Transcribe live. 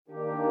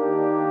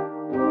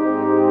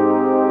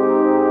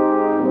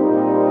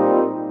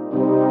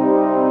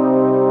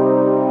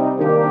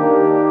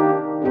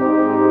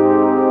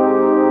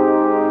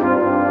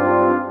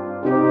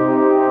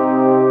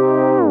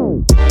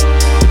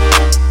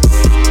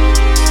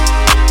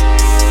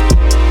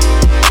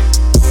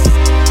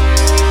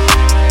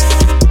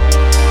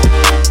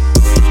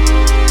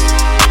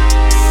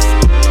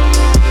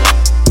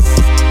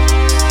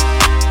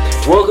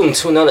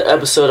to another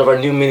episode of our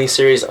new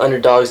mini-series,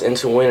 Underdogs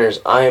into Winners.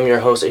 I am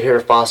your host,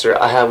 Ahira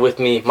Foster. I have with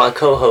me my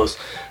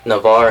co-hosts,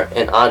 Navar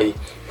and Adi.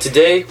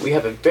 Today, we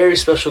have a very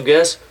special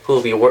guest who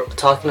will be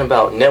talking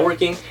about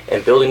networking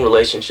and building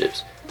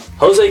relationships.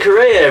 Jose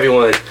Correa,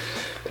 everyone.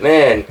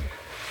 Man,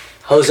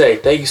 Jose,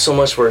 thank you so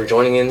much for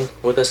joining in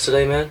with us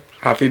today, man.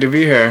 Happy to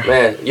be here.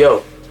 Man,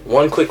 yo,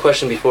 one quick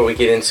question before we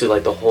get into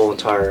like the whole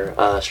entire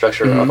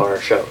structure of our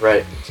show,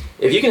 right?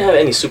 If you can have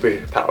any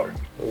superpower,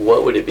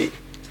 what would it be?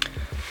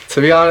 To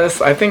be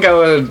honest, I think I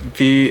would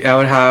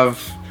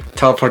have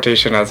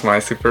teleportation as my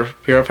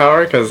superhero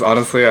power, because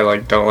honestly I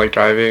don't like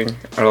driving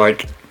or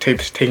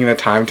taking the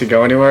time to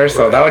go anywhere,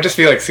 so that would just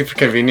be super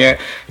convenient,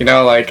 I'm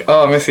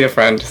gonna see a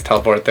friend, just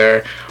teleport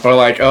there, or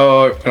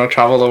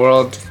travel the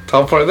world,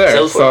 teleport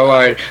there. So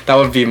that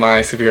would be my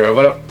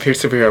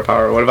superhero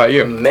power. What about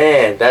you?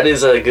 Man, that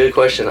is a good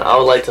question. I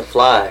would like to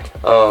fly.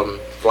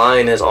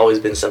 Flying has always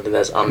been something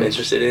that I'm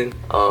interested in.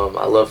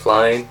 I love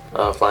flying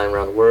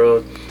around the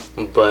world.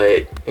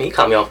 But you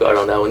caught me off guard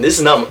on that one. This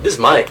is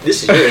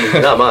yours,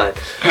 not mine.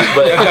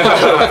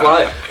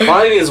 But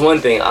flying is one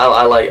thing.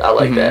 I like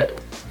that.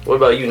 What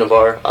about you,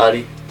 Navar,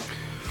 Adi?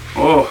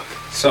 Oh,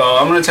 so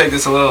I'm gonna take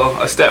this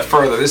a step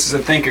further. This is a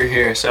thinker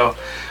here, so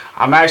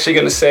I'm actually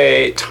gonna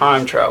say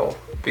time travel,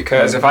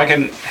 because if I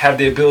can have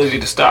the ability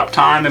to stop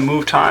time and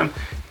move time,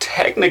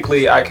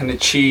 technically I can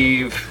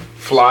achieve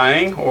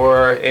flying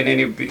or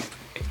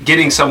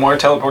getting somewhere,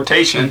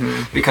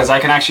 teleportation, because I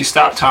can actually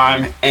stop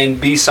time and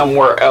be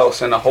somewhere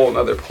else in a whole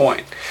other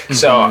point.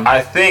 So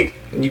I think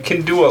you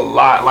can do a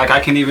lot.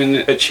 I can even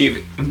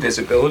achieve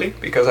invisibility,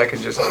 because I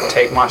can just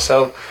take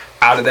myself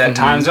out of that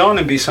time zone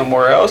and be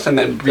somewhere else, and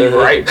then be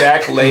right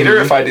back later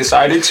if I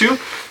decided to.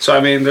 So I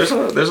mean, there's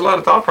a lot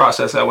of thought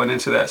process that went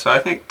into that. So I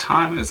think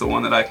time is the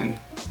one that I can,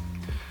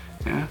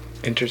 yeah.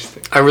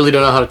 Interesting. I really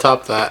don't know how to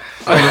top that.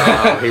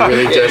 He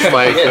really just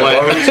what?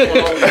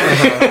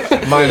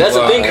 That's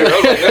a thinker.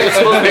 It's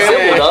supposed to be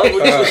simple, dog.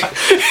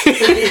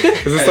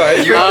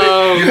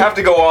 You have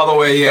to go all the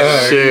way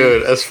in.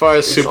 Dude, as far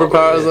as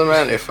superpowers, though,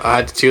 man, if I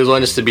had to choose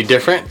one just to be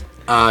different,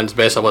 just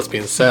based on what's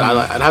being said,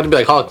 I'd have to be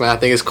like Hulk, man. I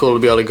think it's cool to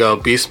be able to go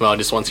beast mode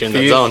just once you're in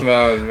that zone. Beast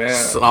mode, man.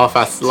 It's all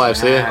fast as life,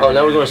 so yeah. Oh,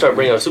 now we're going to start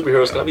bringing up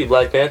superheroes. Can I be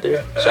Black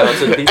Panther? Shout out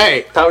to the people.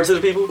 Hey. Power to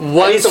the people.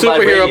 One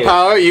superhero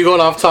power, you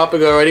going off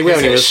topic already? We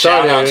haven't even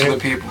Shout started. out to the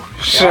people.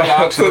 Shout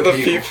out to the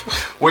people.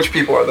 Which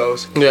people are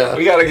those? Yeah.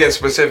 We gotta get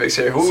specifics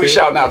here. Who are we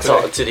shouting out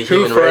to the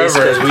human race,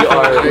 because we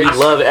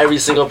love every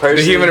single person.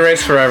 The human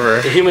race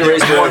forever. The human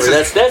race forever.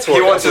 That's what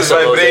he wants his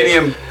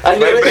vibranium.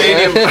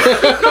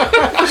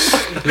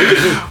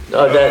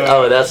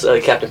 That's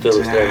Captain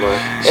Phillips there,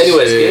 man.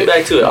 Anyways, getting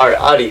back to it. All right,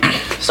 Adi,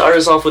 start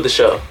us off with the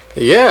show.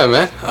 Yeah,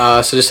 man.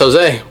 So just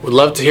Jose, would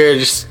love to hear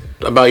just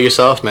about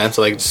yourself, man.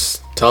 So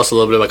just tell us a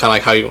little bit about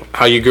kind of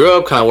how you grew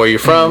up, kind of where you're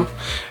from,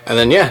 and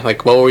then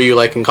what were you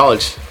like in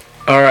college?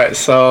 All right,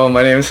 so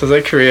my name is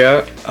Jose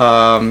Correa.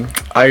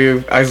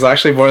 I was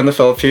actually born in the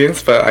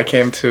Philippines, but I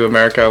came to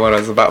America when I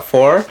was about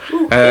 4,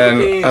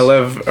 and Philippines.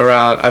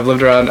 I've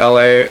lived around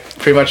LA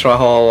pretty much my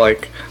whole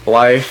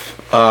life.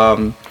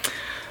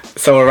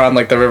 So around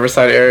the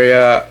Riverside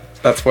area,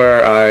 that's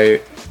where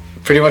I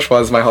pretty much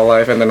was my whole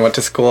life, and then went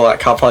to school at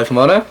Cal Poly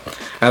Pomona,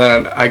 and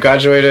then I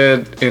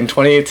graduated in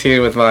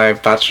 2018 with my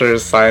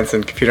bachelor's science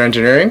in computer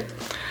engineering,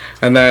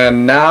 and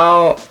then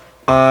now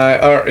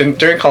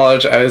during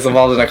college I was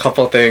involved in a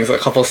couple things, a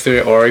couple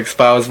student orgs,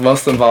 but I was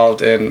most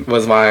involved in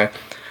was my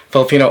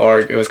Filipino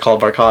org. It was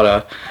called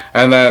Barkada,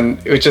 and then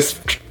it was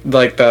just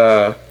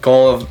the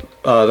goal of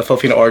the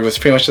Filipino org was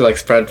pretty much to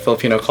spread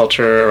Filipino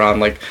culture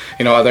around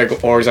other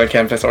orgs on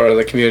campus or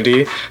the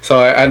community. So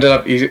I ended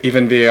up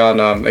even being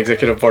on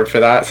executive board for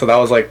that. So that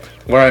was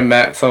where I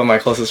met some of my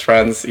closest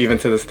friends even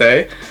to this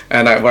day,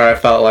 and where I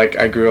felt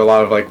I grew a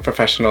lot of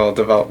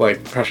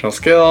professional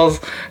skills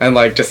and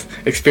just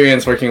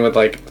experience working with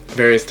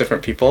various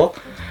different people.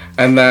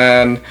 And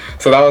then,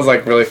 so that was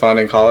really fun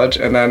in college.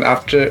 And then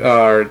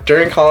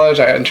during college,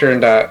 I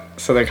interned at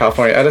Southern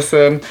California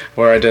Edison,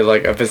 where I did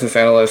a business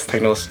analyst,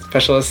 technical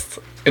specialist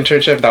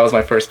internship. That was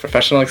my first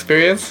professional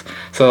experience.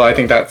 So I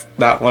think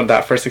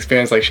that first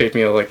experience shaped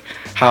me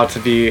how to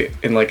be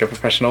in a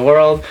professional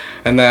world.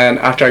 And then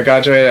after I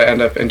graduated, I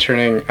ended up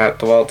interning at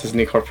the Walt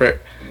Disney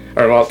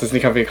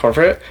Company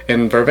Corporate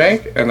in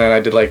Burbank, and then I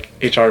did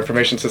HR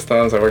information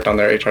systems. I worked on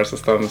their HR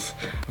systems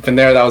up in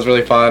there. That was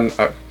really fun.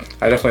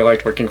 I definitely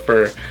liked working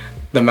for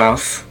the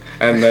mouse,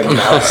 and then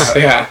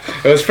yeah,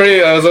 it was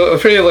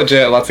pretty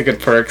legit. Lots of good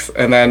perks.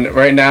 And then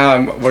right now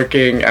I'm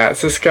working at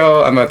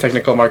Cisco. I'm a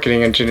technical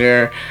marketing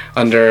engineer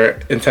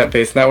under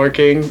Intent-Based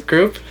Networking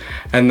Group,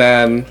 and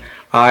then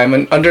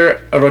I'm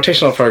under a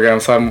rotational program,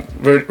 so I'm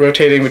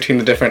rotating between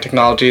the different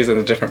technologies and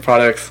the different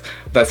products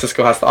that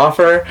Cisco has to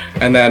offer.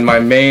 And then my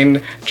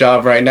main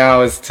job right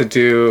now is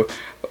to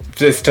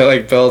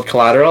build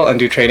collateral and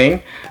do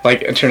training,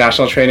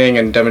 international training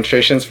and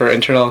demonstrations for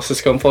internal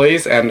Cisco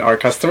employees and our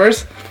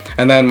customers.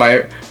 And then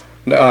my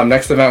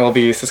next event will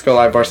be Cisco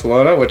Live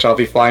Barcelona, which I'll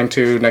be flying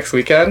to next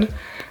weekend.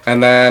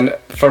 And then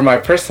for my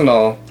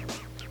personal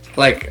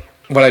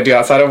what I do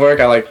outside of work,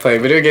 I like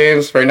playing video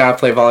games. Right now I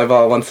play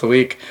volleyball once a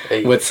week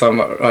with some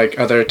like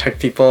other tech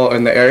people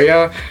in the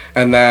area.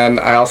 And then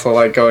I also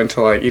like going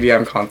to like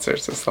EDM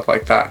concerts and stuff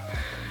like that.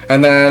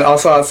 And then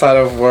also outside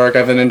of work,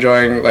 I've been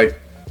enjoying like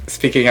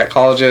speaking at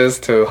colleges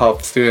to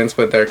help students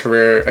with their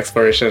career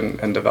exploration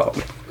and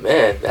development.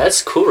 Man,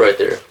 that's cool right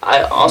there.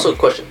 I also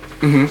question.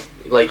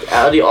 Like,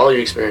 out of all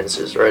your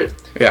experiences, right?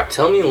 Yeah.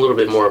 Tell me a little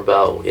bit more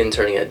about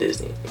interning at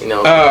Disney. You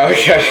know. Oh,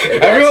 okay.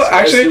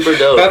 That's super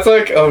dope. That's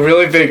like a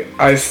really big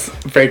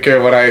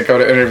icebreaker when I go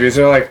to interviews.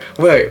 They're like,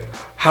 "Wait,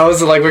 how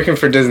is it like working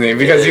for Disney?"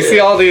 Because you see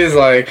all these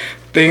like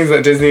things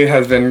that Disney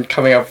has been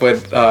coming up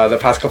with the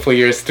past couple of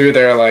years through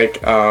their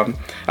like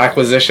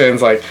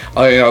acquisitions, like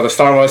the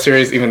Star Wars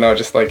series, even though it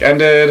just like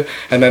ended,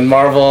 and then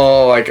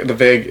Marvel, like the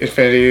big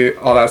Infinity,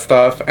 all that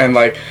stuff, and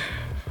like.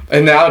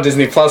 And now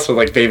Disney Plus with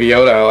like Baby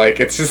Yoda, like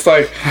it's just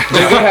like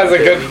Disney has a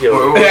good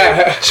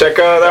yeah. Check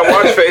that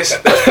watch face.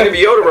 That's Baby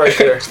Yoda right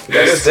there.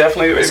 That is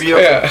definitely Baby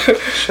Yoda. Yeah.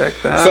 Check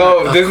that.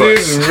 So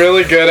Disney's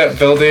really good at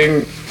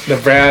building the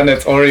brand.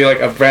 It's already like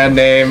a brand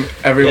name.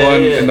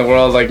 Everyone in the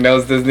world like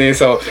knows Disney.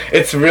 So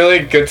it's really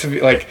good to be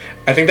like.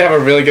 I think they have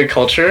a really good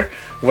culture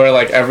where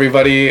like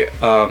everybody's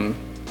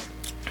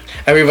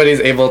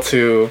able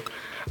to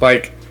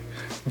like.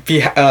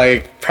 Be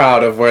like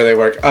proud of where they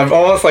work. I'm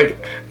almost like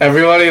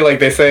everybody like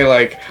they say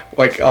like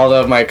all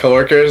of my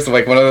coworkers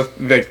like one of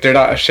the like they're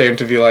not ashamed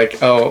to be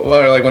like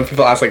or like when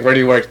people ask like where do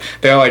you work,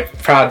 they're like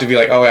proud to be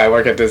like yeah, I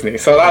work at Disney.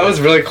 So that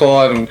was really cool.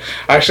 And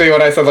actually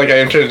when I said like I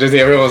entered Disney,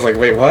 everyone was like,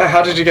 wait, what?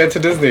 How did you get to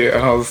Disney?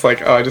 And I was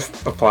like, I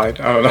just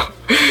applied. I don't know.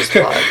 Just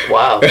applied.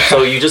 Wow.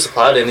 So you just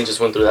applied and you just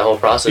went through that whole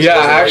process. Yeah,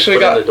 I actually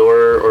got in the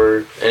door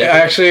or anything?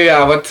 Actually,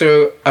 yeah,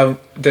 I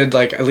did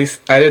like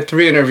I did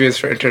 3 interviews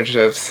for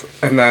internships,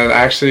 and then I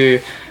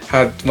actually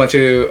went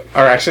to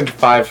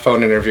 5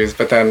 phone interviews,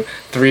 but then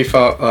 3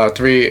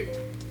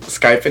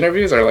 Skype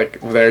interviews, or like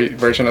their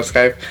version of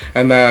Skype,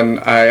 and then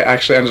I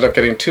actually ended up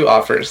getting 2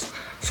 offers.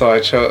 So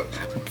I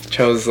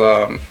chose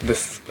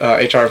this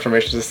HR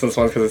information systems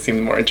one because it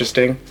seemed more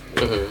interesting.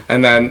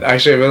 And then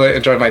actually I really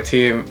enjoyed my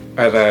team,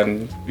 and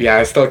then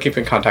I still keep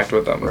in contact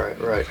with them.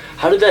 Right.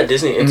 How did that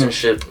Disney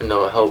internship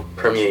help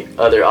permeate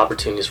other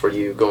opportunities for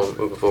you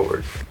moving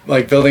forward?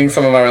 Like building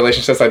some of my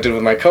relationships I did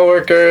with my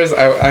coworkers.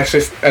 I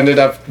actually ended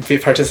up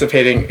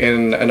participating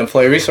in an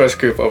employee resource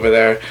group over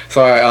there.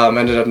 So I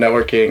ended up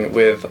networking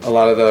with a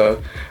lot of the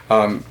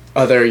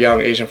other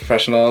young Asian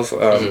professionals.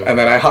 And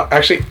then I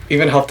actually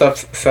even helped up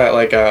set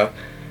like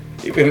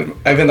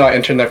even though I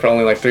interned there for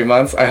only like 3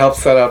 months, I helped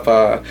set up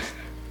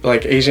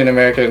like Asian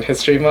American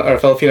History Month or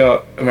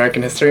Filipino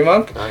American History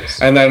Month. Nice.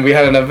 And then we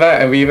had an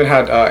event, and we even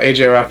had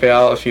AJ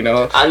Raphael, if you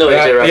know. I know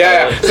AJ Raphael.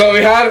 Yeah. So we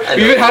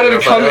even had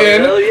him come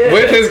in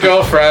with his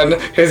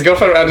girlfriend. His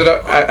girlfriend ended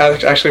up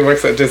actually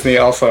works at Disney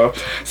also.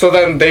 So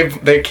then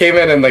they came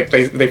in and like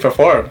they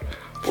performed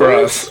for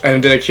us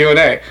and did a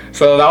Q&A.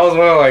 So that was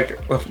one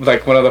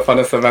of the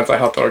funnest events I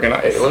helped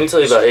organize. Hey, let me tell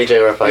you about AJ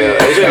Raphael.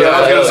 AJ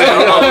Raphael.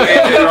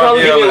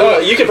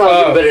 You could probably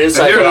give a better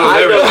insight.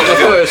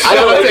 I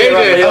know AJ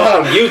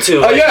Raphael from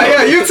YouTube. Oh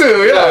yeah,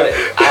 YouTube.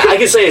 Yeah. I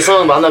can say a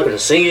song, but I'm not gonna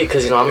sing it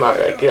because I'm not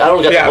that good. I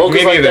don't got the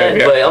vocals like that.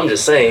 Yeah. But I'm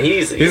just saying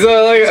he's a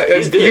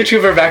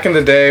YouTuber back in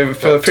the day.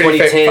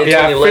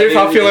 Pretty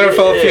popular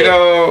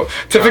Filipino,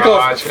 typical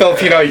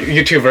Filipino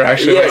YouTuber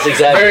actually. Yes,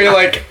 exactly. Very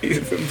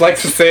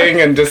likes to sing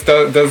and just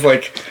does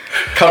like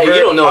cover. Hey,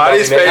 you don't know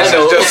Adi's face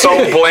is just so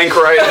blank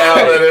right now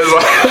that it's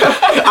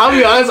like. I'll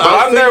be honest.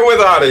 I'm there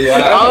with Adi. I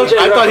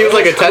thought he was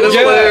like a tennis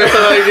player or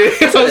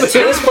something.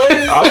 Tennis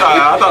player?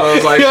 I thought it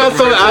was like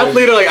some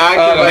athlete or like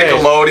active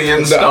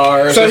Nickelodeon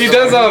star. So he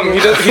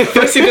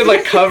first he did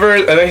like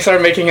covers, and then he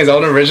started making his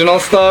own original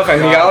stuff,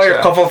 and he got like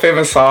a couple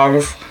famous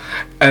songs.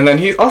 And then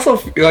he's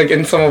also like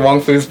in some of Wong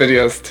Fu's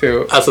videos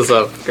too. That's what's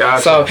up.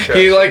 Gotcha. So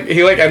he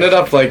ended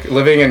up like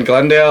living in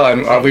Glendale,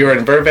 and we were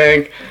in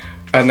Burbank.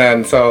 And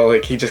then so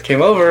like he just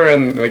came over,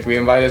 and like we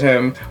invited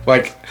him.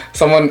 Like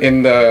someone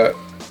in the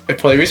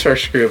employee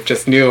research group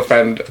just knew a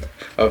friend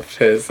of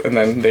his, and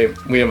then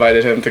we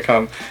invited him to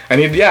come.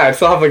 And I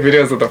still have like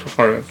videos of the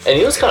performance. And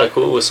he was kind of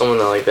cool with someone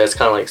that's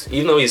kind of like,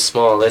 even though he's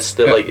small, that's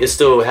still like it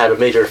still had a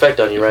major effect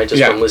on you, right?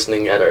 Just from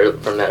listening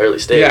from that early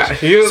stage. Yeah,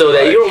 so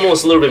that you're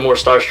almost a little bit more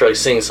starstruck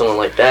seeing someone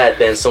like that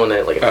than someone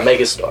that like a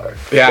mega star.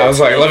 Yeah, I was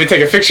like, let me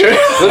take a picture.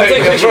 Let me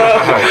take a picture.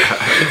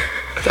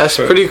 That's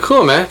pretty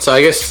cool, man. So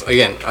I guess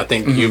again, I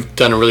think you've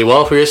done really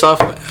well for yourself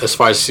as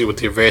far as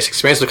with your various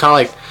experiences. Kind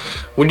of like,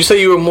 would you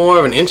say you were more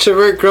of an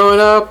introvert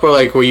growing up, or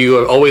like were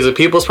you always a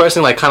people's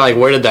person? Like kind of like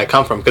where did that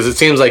come from? Because it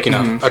seems like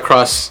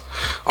across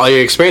all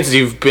your experiences,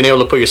 you've been able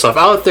to put yourself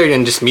out there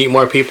and just meet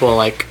more people and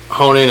like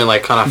hone in and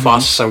like kind of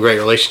foster some great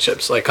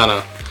relationships. Like kind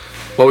of,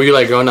 what were you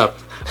like growing up?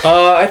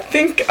 I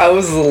think I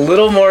was a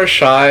little more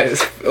shy,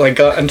 like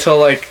until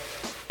like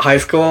high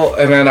school,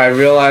 and then I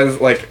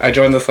realized like I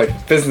joined this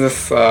like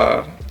business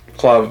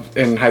club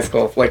in high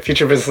school, like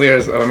Future Business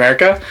Leaders of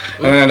America,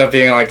 and then ended up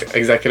being like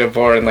executive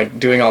board and like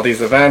doing all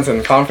these events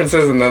and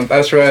conferences, and then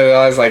that's where I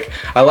realized like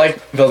I like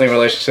building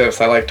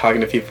relationships, I like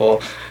talking to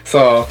people,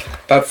 so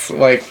that's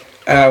like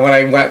when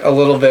I went a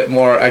little bit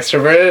more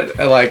extroverted,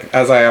 like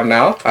as I am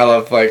now, I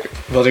love like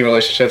building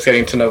relationships,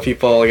 getting to know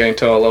people, getting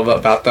to know a little bit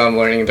about them,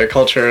 learning their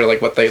culture,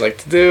 like what they like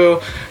to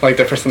do, like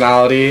their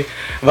personality.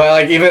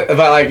 But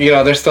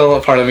there's still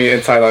a part of me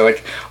inside that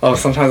like, oh,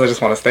 sometimes I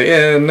just want to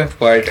stay in.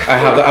 Like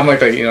I'm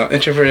like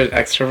introverted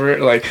extrovert.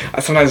 Like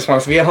I sometimes just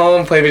want to be at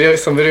home, play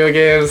some video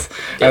games,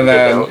 and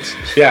then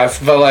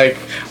yes. But like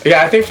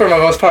I think for the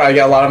most part, I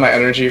get a lot of my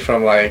energy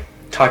from like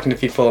talking to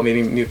people,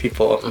 meeting new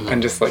people,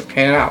 and just like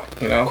hanging out,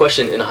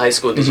 Question: in high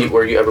school,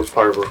 were you ever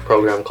part of a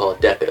program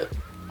called DECA?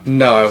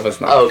 No, I was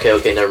not. Oh,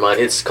 okay, never mind.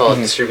 It's called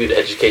Distributed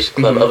Education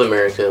Club of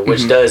America,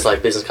 which does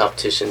like business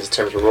competitions in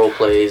terms of role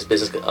plays,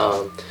 business,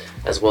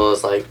 as well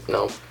as like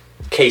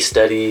case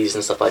studies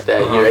and stuff like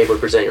that. You're able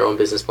to present your own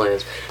business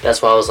plans.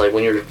 That's why I was like,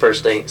 when you were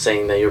first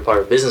saying that you're part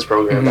of a business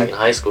program back in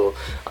high school,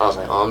 I was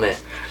like, oh man.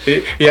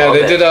 Yeah,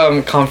 they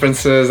did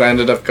conferences. I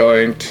ended up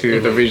going to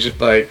the region,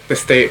 like the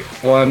state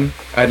one.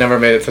 I never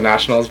made it to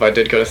nationals, but I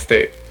did go to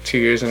state 2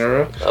 years in a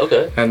row.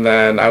 Okay. And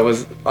then I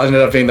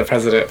ended up being the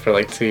president for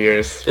like 2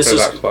 years for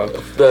that club.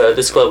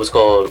 This club was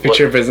called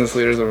Future Business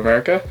Leaders of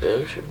America.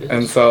 Yeah,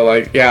 and so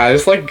like I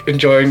just like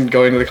enjoying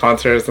going to the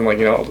concerts, and like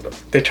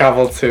they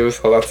traveled too,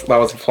 so that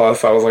was a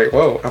plus. I was like,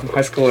 whoa, I'm a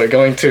high schooler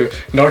going to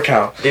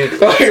NorCal. Dude,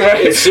 like,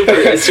 right? it's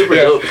super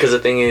dope, because the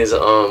thing is,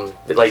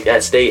 like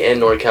at state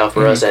and NorCal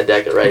for us at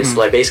DECA, right? So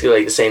like basically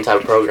like the same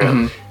type of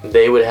program.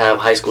 They would have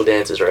high school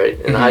dances, right?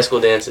 And the high school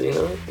dances,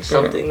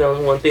 something,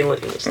 one thing,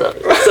 like stuff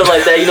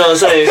like that. You know what I'm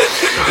saying?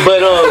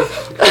 But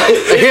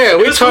yeah,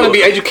 we're trying to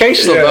be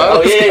educational,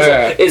 Oh though.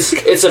 yeah,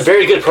 it's a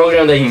very good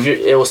program that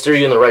it will steer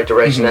you in the right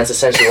direction. That's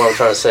essentially what I'm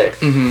trying to say.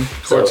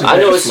 So I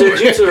know it steered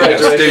you to the right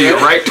direction. Steer you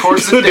right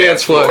towards the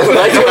dance floor.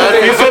 Right towards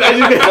okay,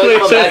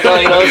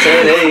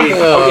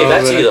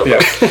 back to you though.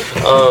 Yeah.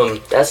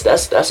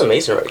 That's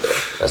amazing right there.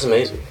 That's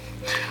amazing.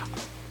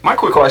 My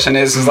quick question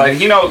is like,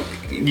 you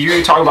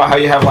talk about how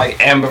you have like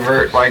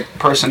ambivert like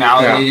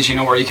personalities,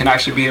 where you can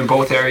actually be in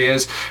both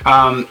areas.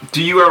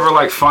 Do you ever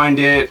like find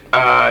it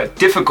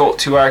difficult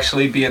to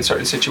actually be in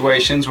certain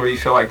situations where you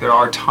feel like there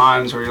are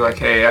times where you're like,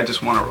 hey, I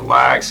just want to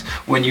relax,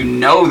 when you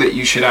know that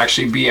you should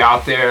actually be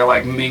out there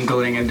like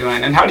mingling and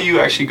doing? And how do you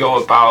actually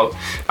go about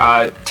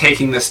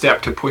taking the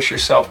step to push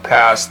yourself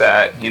past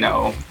that,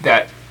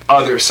 that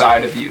other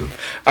side of you?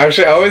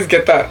 Actually, I always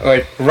get that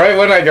like right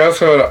when I go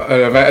to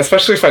an event,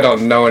 especially if I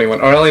don't know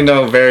anyone or only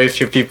know very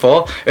few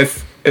people.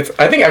 It's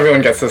I think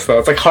everyone gets this though.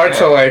 It's like hard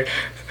to like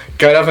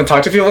get up and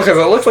talk to people because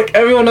it looks like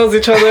everyone knows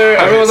each other.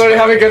 Everyone's already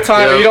having a good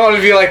time. Yeah. You don't want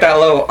to be like that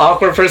little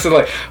awkward person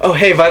like, oh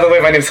hey, by the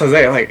way, my name's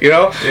Jose. Like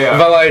Yeah.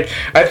 But like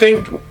I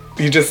think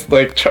you just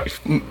like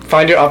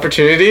find your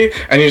opportunity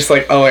and you're just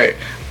like, oh wait,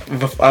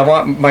 I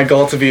want my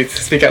goal to be to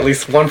speak at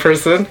least one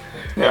person.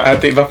 Yeah.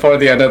 Before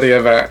the end of the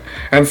event,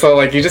 and so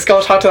like you just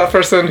go talk to that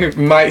person who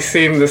might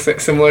seem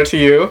similar to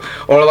you,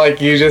 or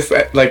like you just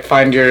like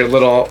find your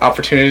little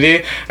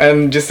opportunity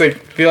and just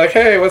like be like,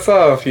 hey, what's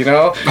up? You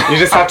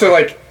just have to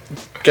like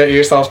get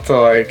yourself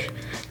to like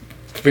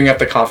bring up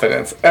the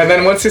confidence, and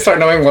then once you start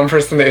knowing one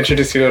person, they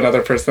introduce you to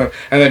another person,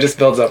 and it just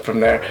builds up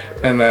from there,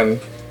 and then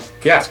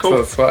that's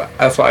cool. So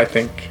that's what I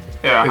think.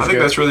 Yeah, I think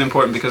that's really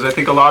important, because I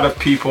think a lot of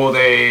people,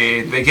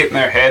 they get in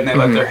their head and they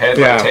let their head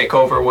take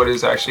over what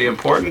is actually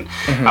important.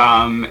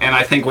 And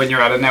I think when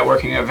you're at a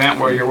networking event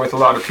where you're with a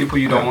lot of people,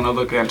 you don't want to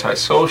look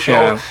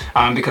antisocial,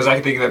 because I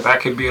think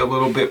that could be a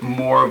little bit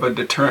more of a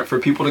deterrent for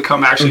people to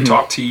come actually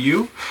talk to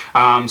you.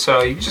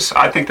 So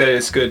I think that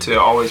it's good to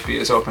always be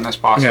as open as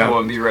possible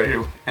and be ready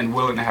and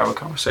willing to have a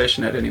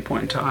conversation at any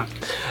point in time.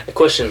 A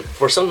question,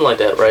 for something like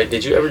that, right?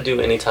 Did you ever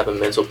do any type of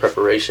mental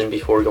preparation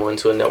before going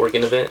to a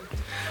networking event?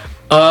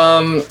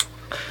 So,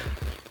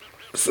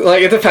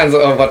 like it depends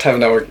on what type of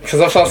network,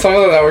 because some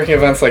of the networking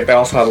events like they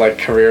also had like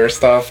career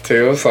stuff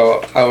too,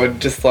 so I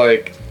would just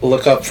like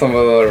look up some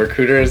of the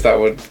recruiters that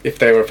would, if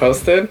they were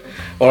posted,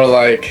 or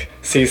like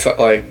see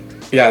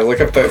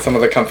look up some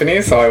of the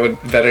companies, so I would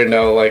better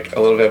know like a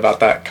little bit about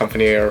that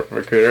company or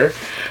recruiter.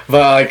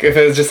 But like if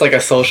it was just like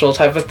a social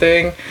type of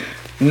thing,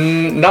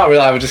 not really.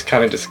 I would just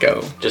kind of just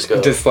go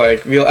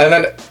like, and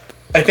then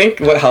I think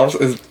what helps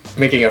is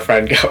making a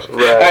friend go.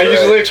 I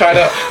usually try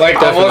to like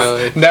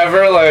almost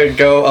never like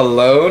go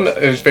alone.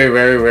 It's very,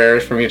 very rare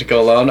for me to go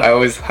alone. I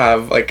always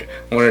have like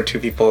one or two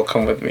people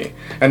come with me,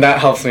 and that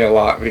helps me a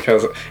lot,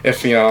 because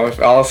if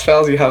all else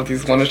fails, you have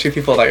these one or two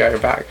people that got your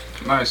back.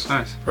 Nice.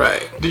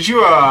 Right. Did you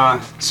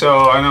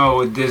so I know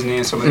with Disney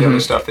and some of the other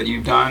stuff that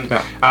you've done,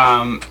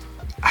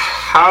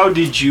 how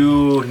did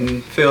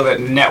you feel that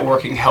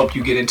networking helped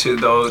you get into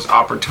those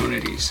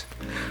opportunities?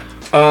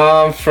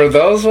 For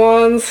those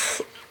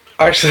ones,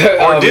 actually,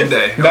 or did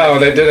they? No,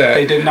 they didn't.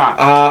 They did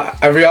not.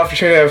 Every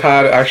opportunity I've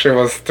had actually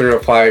was through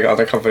applying on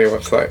the company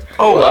website.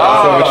 Oh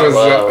wow!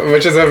 So,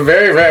 which is a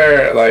very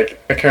rare like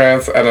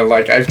occurrence, and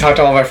like I've talked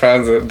to all my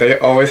friends, and they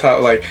always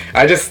have like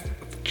I just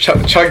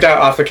chugged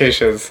out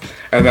applications,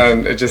 and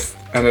then it just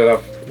ended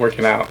up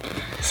working out.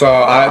 So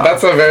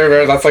that's a very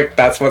rare.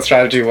 That's what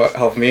strategy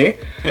helped me.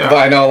 Yeah. But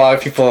I know a lot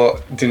of people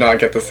do not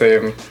get the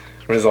same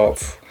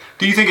results.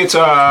 Do you think it's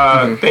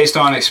based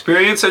on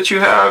experience that you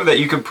have that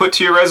you could put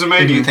to your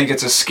resume? Do you think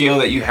it's a skill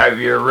that you have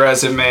your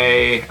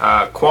resume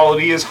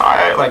quality is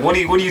high? Like, what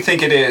do you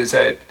think it is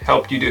that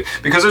helped you do?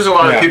 Because there's a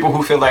lot of people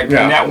who feel like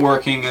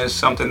networking is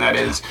something that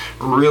is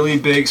really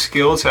big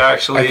skill to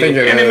actually,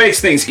 it makes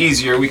things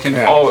easier. We can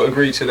all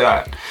agree to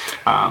that.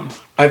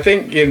 I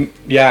think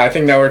I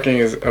think networking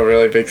is a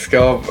really big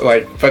skill.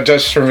 Like, but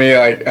just for me,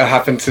 like, I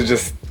happen to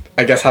just,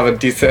 I guess, have a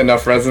decent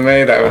enough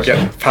resume that would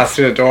get passed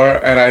through the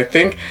door. And I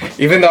think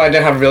even though I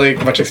didn't have really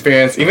much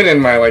experience, even in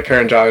my like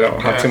current job, I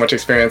don't have too much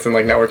experience in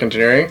like network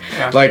engineering.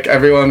 Like,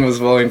 everyone was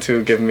willing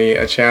to give me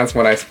a chance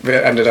when I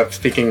ended up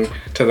speaking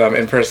to them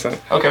in person.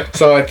 Okay.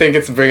 So I think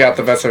it's bring out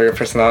the best of your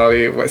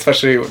personality,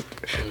 especially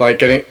like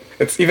getting.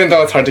 It's even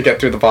though it's hard to get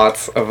through the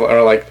bots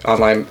or like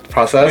online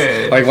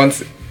process. Like,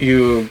 once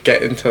you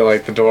get into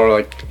like the door,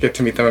 like get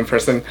to meet them in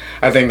person,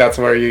 I think that's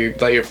where you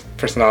let your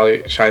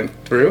personality shine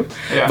through.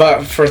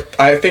 But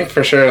I think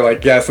for sure,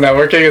 like, yes,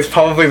 networking is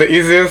probably the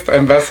easiest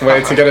and best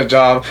way to get a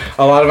job.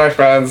 A lot of my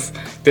friends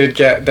did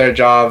get their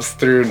jobs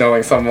through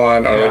knowing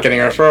someone or like getting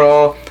a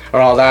referral or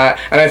all that.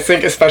 And I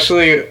think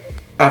especially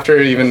after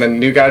even the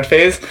new grad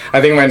phase, I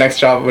think my next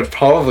job would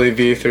probably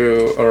be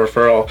through a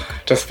referral,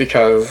 just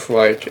because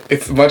like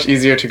it's much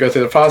easier to go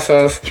through the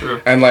process.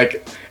 True. And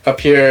like up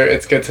here,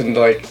 it's good to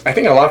like, I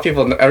think a lot of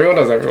people, everyone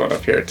knows everyone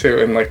up here too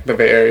in like the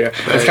Bay Area.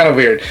 It's kind of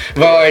weird,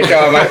 but like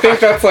I think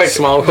that's like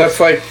that's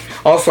like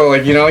also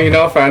like you know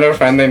a friend or a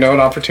friend, they know an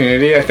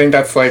opportunity. I think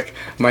that's like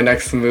my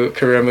next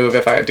career move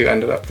if I do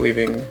end up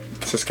leaving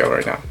Cisco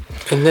right now.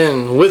 And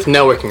then with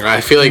networking, right?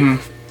 I feel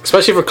like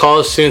especially for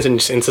college students and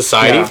just in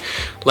society,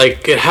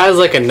 like it has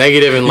like a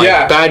negative and like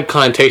bad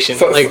connotation.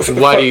 So, like,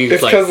 why do you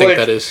like think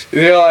that is?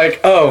 You're like,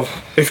 oh,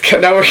 it's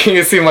networking.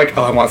 It seems like,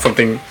 oh, I want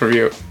something from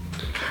you,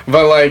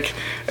 but like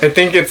I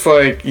think it's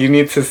like you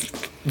need to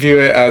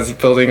view it as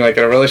building like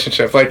a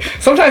relationship. Like,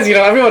 sometimes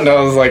everyone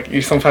knows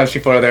like sometimes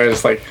people are there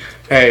just like,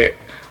 hey,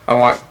 I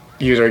want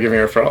you to give me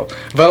a referral,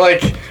 but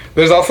like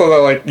there's also the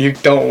like you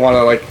don't want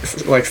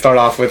to like start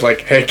off with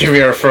like, hey, give me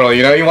a referral.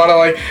 You want to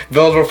like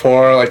build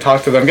rapport, like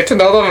talk to them, get to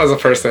know them as a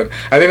person.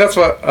 I think that's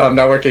what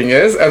networking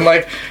is, and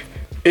like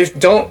it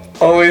don't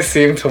always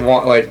seem to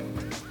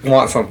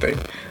want something.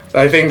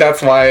 I think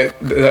that's why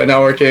the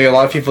networking, a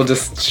lot of people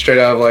just straight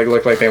up like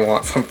look like they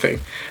want something,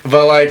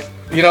 but like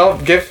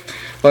give.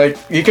 Like,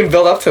 you can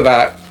build up to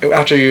that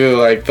after you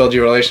like build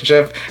your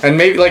relationship, and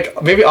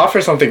maybe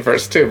offer something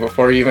first too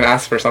before you even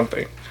ask for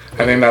something.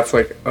 I think that's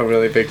like a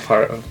really big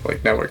part of like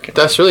networking.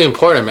 That's really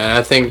important, man.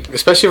 I think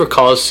especially for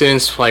college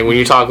students, like when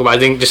you talk about, I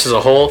think just as a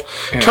whole,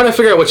 trying to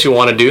figure out what you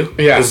want to do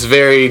is a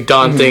very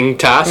daunting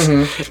task.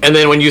 And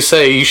then when you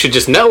say you should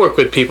just network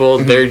with people,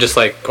 they're just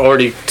like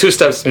already 2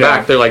 steps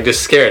back. They're like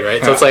just scared,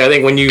 right? So it's like, I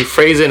think when you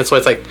phrase it, it's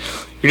like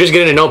you're just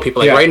getting to know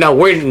people. Like right now,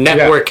 we're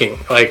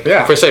networking, like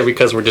per se,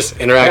 because we're just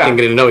interacting,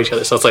 getting to know each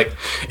other. So it's like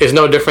it's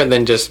no different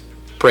than just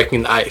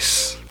breaking the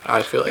ice.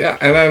 I feel like. Yeah,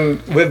 and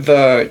then with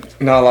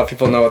not a lot of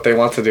people know what they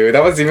want to do.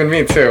 That was even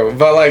me too.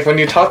 But like when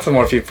you talk to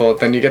more people,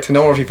 then you get to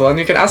know more people, and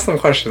you can ask them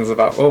questions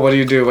about, well, what do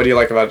you do? What do you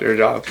like about your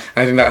job?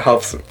 And I think that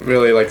helps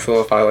really like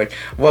solidify like,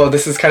 whoa,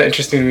 this is kind of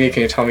interesting to me.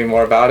 Can you tell me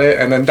more about it?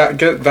 And then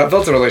that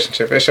builds a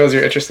relationship. It shows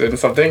you're interested in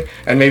something,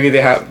 and maybe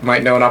they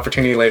might know an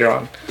opportunity later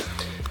on.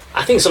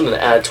 I think something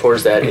to add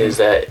towards that is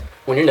that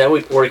when you're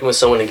networking with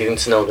someone and getting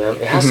to know them,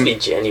 it has to be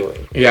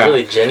genuine.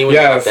 Really genuine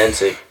and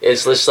authentic.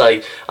 It's just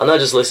like, I'm not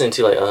just listening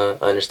to like,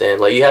 I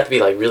understand. Like, you have to be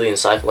like really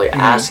insightful, like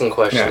asking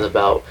questions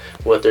about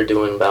what they're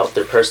doing, about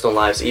their personal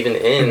lives, even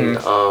in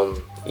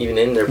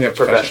their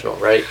professional,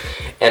 right?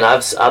 And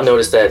I've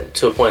noticed that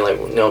to a point, like,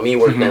 me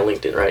working at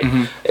LinkedIn,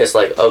 right? It's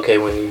like, okay,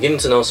 when you're getting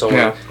to know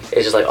someone,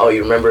 it's just like, oh,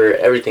 you remember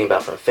everything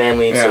about from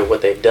family to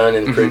what they've done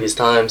in previous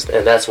times,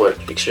 and that's what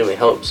extremely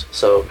helps.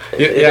 So,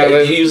 do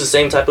you use the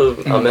same type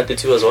of method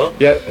too as well?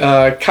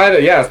 Yeah, kind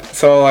of, yeah.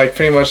 So, like,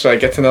 pretty much, I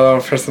get to know them on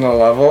a personal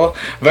level,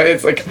 but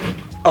it's like,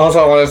 also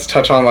I wanted to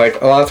touch on,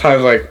 like, a lot of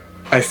times, like,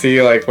 I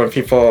see, like, when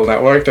people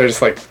network, they're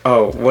just like,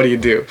 oh, what do you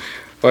do?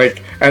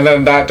 Like, and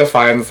then that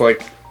defines,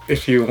 like,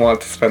 if you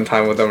want to spend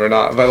time with them or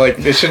not. But like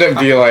it shouldn't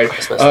be like,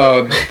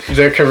 oh,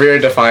 their career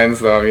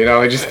defines them,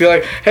 just be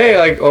like, hey,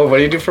 like, oh, what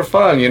do you do for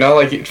fun?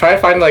 Like, you try to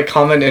find like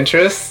common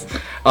interests.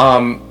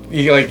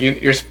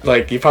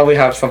 You probably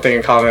have something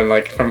in common,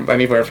 like from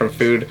anywhere from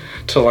food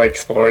to like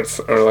sports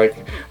or like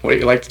what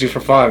you like to do for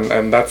fun,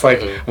 and that's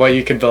like what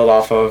you can build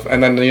off of.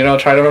 And then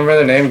try to remember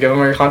their name, give them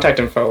your contact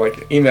info,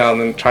 like email,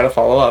 and then try to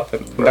follow up.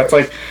 And that's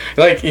like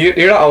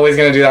you're not always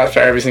gonna do that for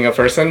every single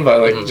person, but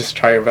like just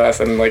try your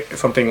best, and like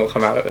something will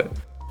come out of it.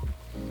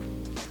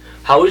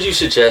 How would you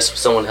suggest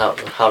someone how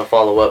to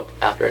follow up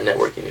after a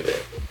networking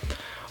event?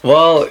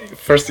 Well,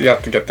 first you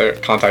have to get their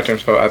contact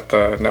info at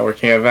the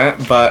networking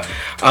event, but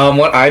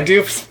what I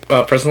do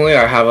personally,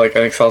 I have like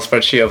an Excel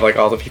spreadsheet of like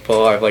all the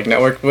people I've like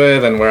networked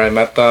with and where I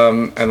met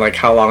them and like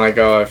how long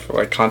ago I've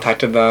like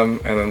contacted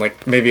them, and then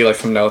like maybe like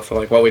some notes of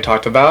like what we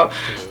talked about.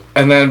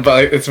 And then,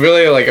 but it's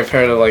really like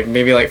imperative, like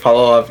maybe like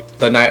follow up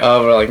the night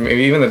of, or like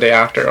maybe even the day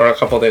after or a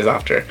couple days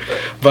after.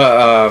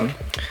 But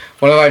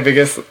one of my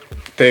biggest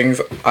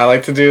things I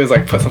like to do is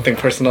like put something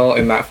personal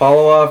in that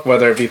follow-up,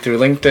 whether it be through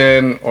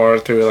LinkedIn or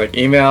through like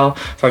email.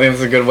 So I think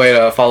it's a good way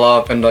to follow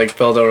up and like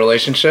build a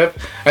relationship,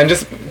 and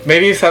just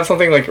maybe have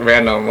something like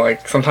random.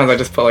 Like sometimes I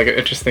just put like an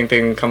interesting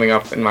thing coming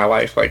up in my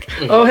life, like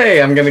oh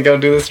hey, I'm gonna go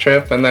do this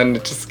trip, and then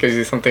it just gives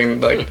you something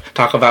to, like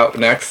talk about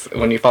next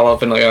when you follow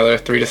up in like another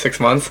 3 to 6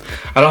 months.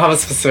 I don't have a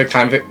specific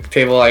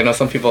timetable. I know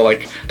some people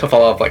like to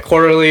follow up like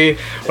quarterly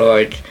or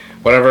like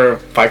whatever,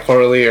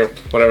 bi-quarterly or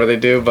whatever they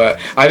do, but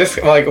I just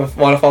like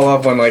want to follow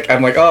up when like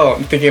I'm like, oh,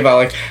 I'm thinking about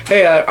like,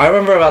 hey, I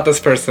remember about this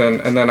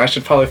person, and then I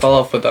should probably follow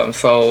up with them.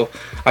 So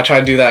I try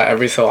to do that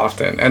every so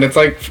often, and it's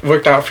like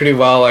worked out pretty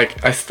well.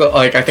 Like I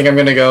think I'm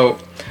gonna go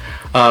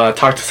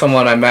talk to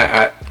someone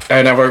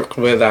I worked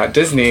with at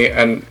Disney,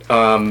 and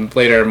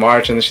later in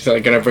March, and she's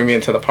like gonna bring me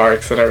into the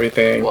parks and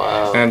everything.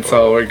 Wow. And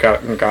so we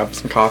grab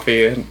some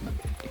coffee and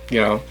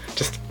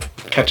just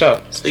catch up.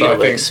 Speaking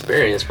of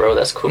experience, bro,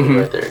 that's cool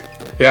right there.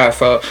 Yeah,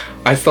 so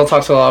I still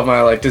talk to a lot of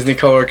my like Disney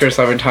coworkers.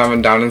 So every time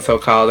I'm down in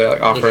SoCal, they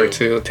like offer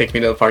to take me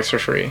to the parks for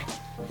free,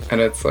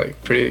 and it's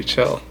like pretty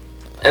chill.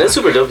 And it's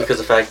super dope because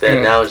the fact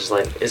that now it's just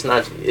like it's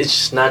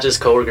just not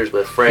just coworkers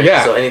but friends.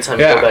 Yeah. So anytime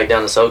you go back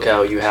down to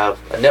SoCal, you have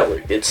a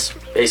network. It's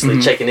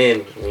basically checking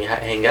in and you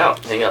hang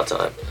out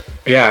time.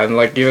 Yeah, and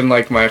like even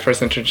like my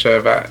first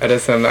internship at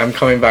Edison, I'm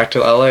coming back to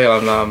LA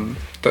on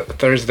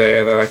Thursday,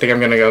 and then I think I'm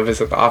gonna go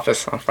visit the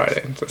office on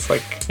Friday and just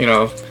like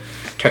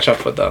catch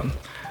up with them.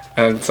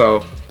 And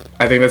so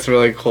I think that's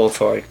really cool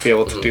to like be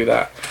able to do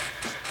that.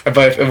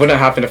 But it wouldn't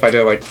happen if I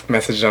didn't like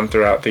message them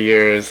throughout the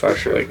years.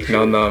 I've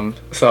known them.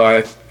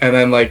 So and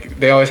then like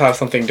they always have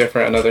something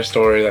different, another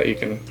story that you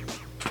can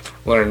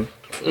learn.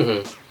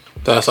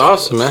 That's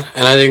awesome, man.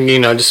 And I think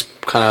just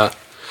kind of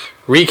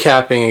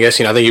recapping, I guess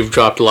I think you've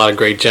dropped a lot of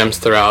great gems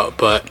throughout.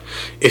 But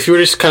if you were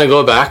just kind of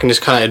go back and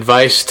just kind of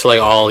advice to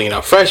like all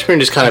freshmen,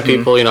 just kind of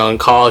people in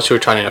college who are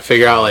trying to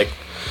figure out like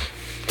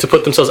to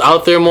put themselves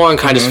out there more and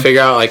kind of just figure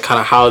out like kind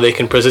of how they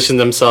can position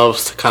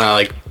themselves to kind of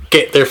like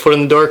get their foot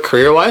in the door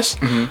career-wise.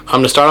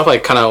 To start off,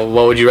 like kind of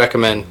what would you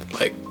recommend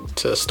like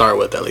to start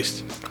with at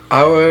least?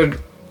 I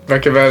would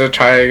recommend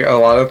trying a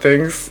lot of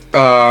things,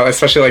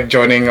 especially like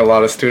joining a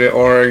lot of student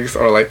orgs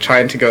or like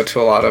trying to go to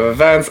a lot of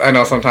events. I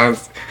know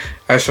sometimes,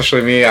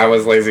 especially me, I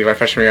was lazy my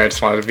freshman year. I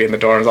just wanted to be in the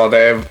dorms all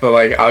day. But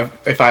like,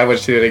 if I were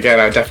to do it again,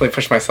 I'd definitely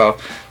push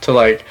myself to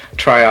like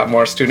try out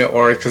more student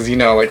orgs, because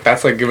like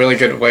that's like a really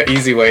good way,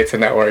 easy way to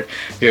network.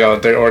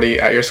 They're already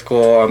at your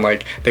school, and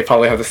like they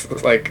probably have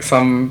this like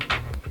some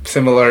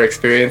similar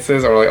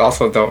experiences, or like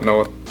also don't know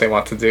what they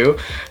want to do.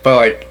 But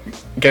like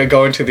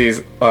going to these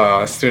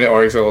student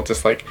orgs will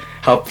just like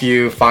help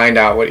you find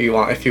out what you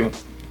want. If you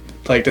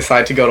like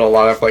decide to go to a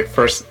lot of like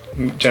first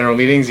general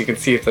meetings, you can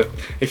see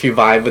if you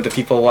vibe with the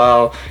people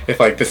well, if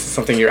like this is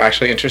something you're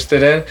actually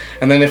interested in.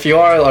 And then if you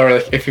are, or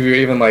like, if you're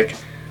even like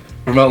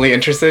remotely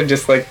interested,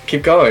 just like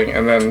keep going.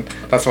 And then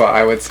that's what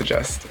I would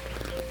suggest.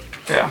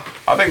 Yeah,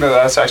 I think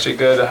that's actually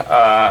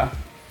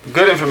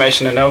good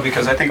information to know,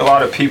 because I think a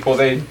lot of people,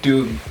 they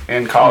do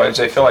in college,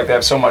 they feel like they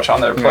have so much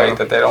on their plate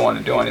that they don't want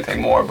to do anything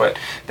more, but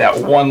that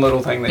one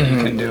little thing that you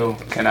can do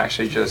can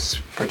actually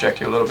just project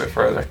you a little bit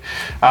further.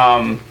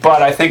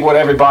 But I think what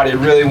everybody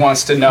really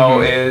wants to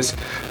know is,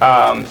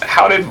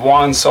 how did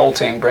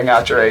Wansulting bring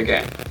out your A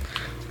game?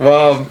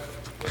 Well,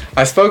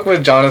 I spoke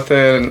with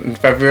Jonathan in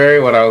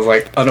February when I was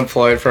like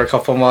unemployed for a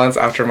couple months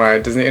after my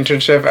Disney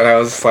internship, and I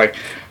was like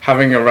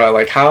having a rut,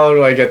 like how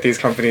do I get these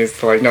companies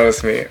to like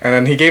notice me? And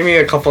then he gave me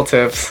a couple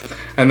tips,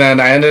 and then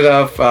I ended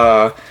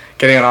up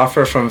getting an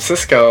offer from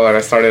Cisco, and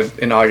I started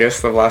in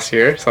August of last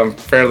year, so I'm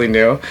fairly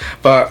new.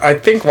 But I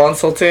think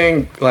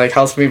Wansulting like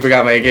helps me bring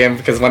out my A game,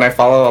 because when I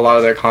follow a lot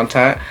of their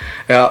content,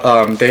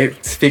 they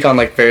speak on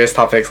like various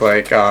topics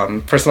like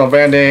personal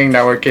branding,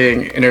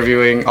 networking,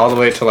 interviewing, all the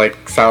way to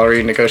like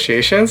salary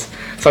negotiations.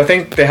 So I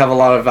think they have a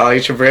lot of value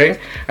to bring.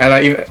 And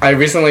I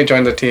recently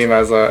joined the team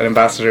as an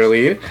ambassador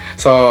lead,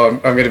 so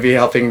I'm going to be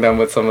helping them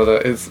with some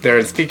of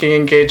their speaking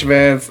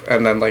engagements,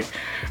 and then like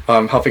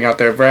helping out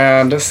their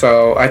brand.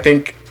 So I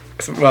think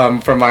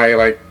from my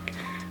like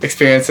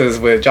experiences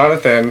with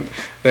Jonathan,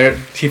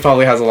 he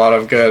probably has a lot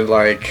of good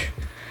like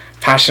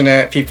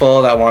passionate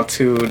people that want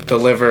to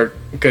deliver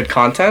good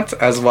content,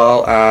 as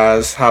well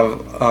as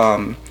have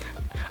a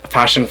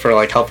passion for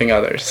like helping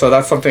others. So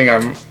that's something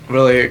I'm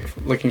really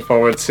looking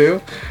forward to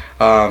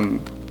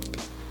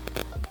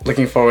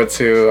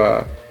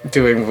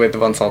doing with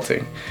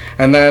Wansulting.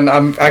 And then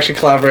I'm actually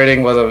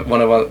collaborating with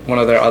one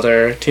of their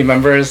other team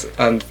members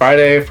on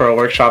Friday for a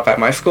workshop at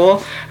my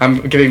school.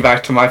 I'm giving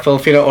back to my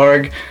Filipino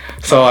org,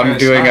 so I'm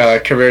doing a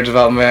career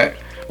development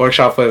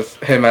workshop with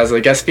him as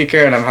a guest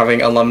speaker, and I'm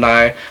having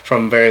alumni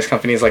from various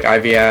companies like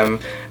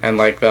IBM and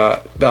like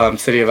the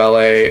City of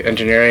LA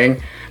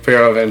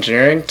Bureau of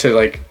Engineering to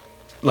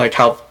like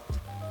help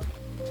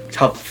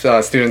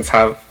students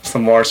have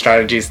some more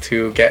strategies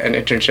to get an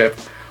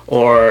internship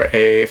or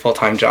a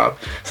full-time job.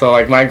 So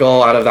like my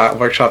goal out of that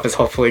workshop is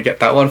hopefully get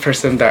that one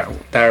person that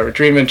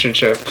dream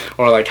internship,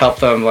 or like help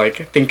them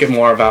like think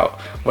more about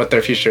what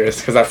their future is,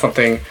 because that's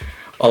something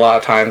a lot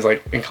of times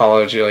like in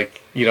college you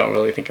don't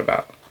really think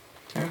about.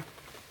 Yeah.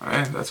 All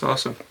right, that's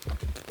awesome.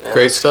 Yeah,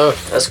 Great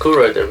stuff. That's cool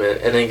right there, man.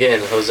 And again,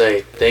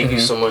 Jose, thank you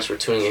so much for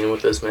tuning in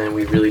with us, man.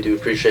 We really do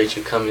appreciate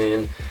you coming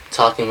in,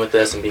 talking with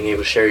us, and being able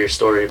to share your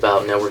story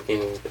about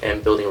networking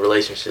and building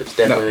relationships.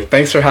 Definitely. No,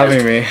 thanks for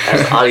having me.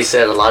 As Adi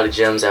said, a lot of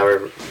gems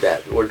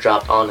that were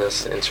dropped on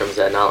us in terms of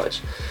that knowledge.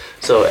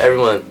 So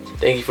everyone,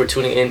 thank you for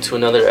tuning in to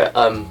another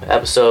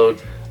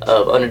episode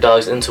of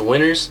Underdogs into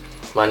Winners.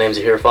 My name is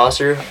Ahira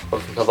Foster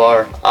of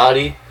Navar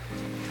Adi.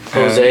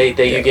 Jose,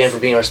 thank you again for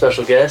being our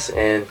special guest,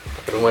 and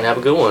everyone have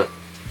a good one.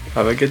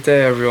 Have a good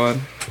day,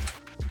 everyone.